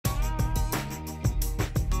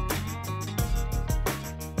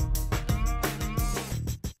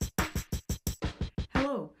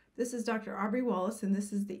This is Dr. Aubrey Wallace, and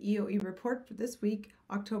this is the EOE report for this week,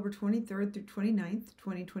 October 23rd through 29th,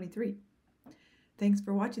 2023. Thanks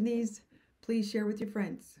for watching these. Please share with your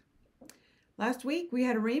friends. Last week, we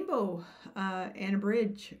had a rainbow and a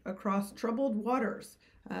bridge across troubled waters,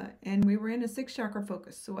 and we were in a 6th chakra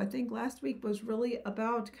focus. So I think last week was really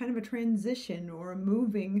about kind of a transition or a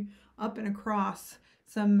moving up and across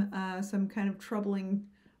some kind of troubling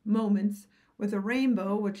moments, with a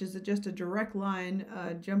rainbow, which is just a direct line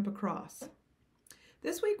jump across.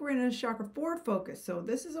 This week we're in a chakra 4 focus, so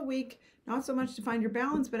this is a week not so much to find your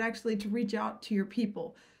balance, but actually to reach out to your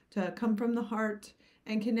people, to come from the heart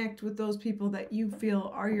and connect with those people that you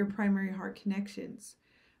feel are your primary heart connections.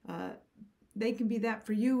 They can be that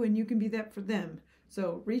for you, and you can be that for them.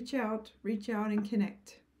 So reach out and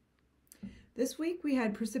connect. This week we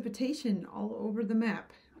had precipitation all over the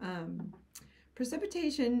map.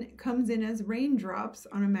 Precipitation comes in as raindrops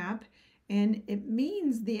on a map, and it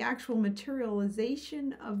means the actual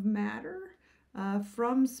materialization of matter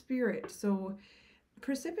from spirit. So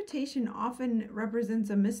precipitation often represents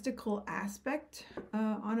a mystical aspect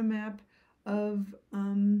on a map of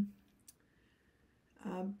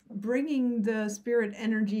bringing the spirit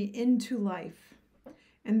energy into life.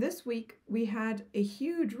 And this week we had a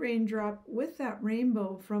huge raindrop with that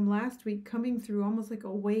rainbow from last week coming through almost like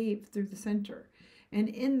a wave through the center and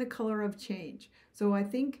in the color of change. So I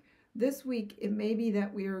think this week it may be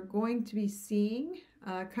that we are going to be seeing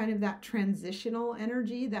kind of that transitional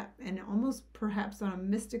energy, that, and almost perhaps on a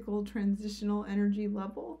mystical transitional energy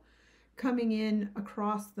level coming in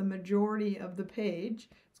across the majority of the page.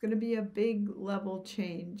 It's going to be a big level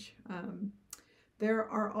change. There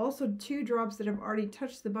are also 2 drops that have already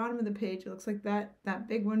touched the bottom of the page. It looks like that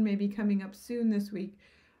big one may be coming up soon this week.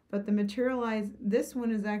 But the this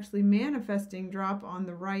one is actually manifesting drop on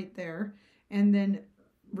the right there, and then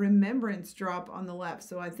remembrance drop on the left.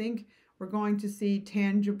 So I think we're going to see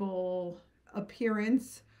tangible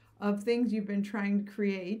appearance of things you've been trying to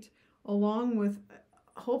create, along with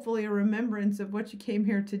hopefully a remembrance of what you came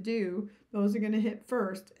here to do. Those are going to hit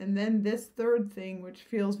first. And then this third thing, which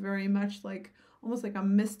feels very much like almost like a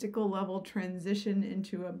mystical level transition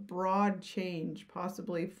into a broad change,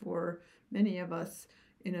 possibly for many of us,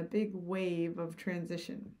 in a big wave of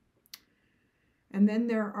transition. And then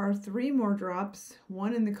there are 3 more drops,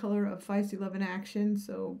 one in the color of feisty love and action,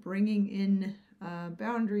 so bringing in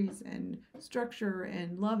boundaries and structure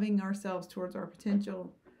and loving ourselves towards our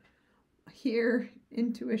potential. Here,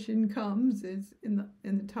 intuition comes, is in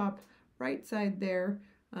the top right side there.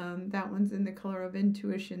 That one's in the color of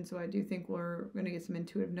intuition, so I do think we're going to get some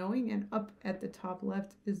intuitive knowing. And up at the top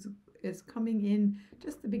left is coming in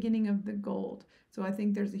just the beginning of the gold. So I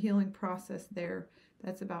think there's a healing process there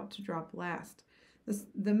that's about to drop last.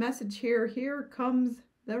 The message here comes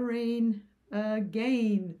the rain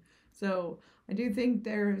again. So I do think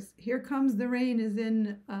here comes the rain is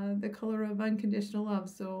in the color of unconditional love.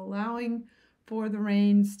 So allowing for the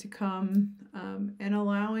rains to come and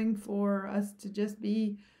allowing for us to just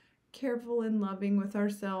be careful and loving with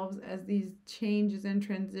ourselves as these changes and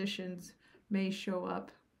transitions may show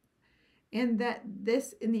up. And that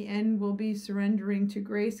this, in the end, will be surrendering to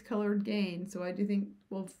grace-colored gain. So I do think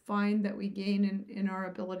we'll find that we gain in our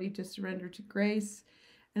ability to surrender to grace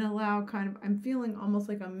and allow I'm feeling almost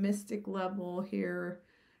like a mystic level here,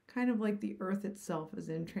 kind of like the earth itself is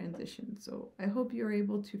in transition. So I hope you're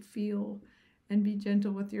able to feel and be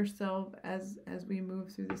gentle with yourself as we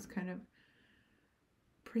move through this kind of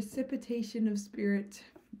precipitation of spirit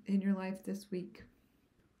in your life this week.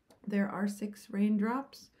 There are 6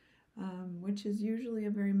 raindrops, which is usually a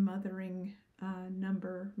very mothering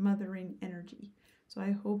number, mothering energy. So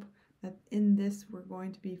I hope that in this we're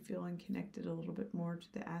going to be feeling connected a little bit more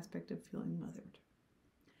to the aspect of feeling mothered.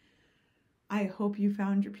 I hope you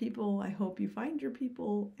found your people. I hope you find your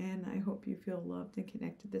people, and I hope you feel loved and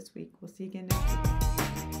connected this week. We'll see you again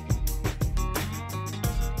next week.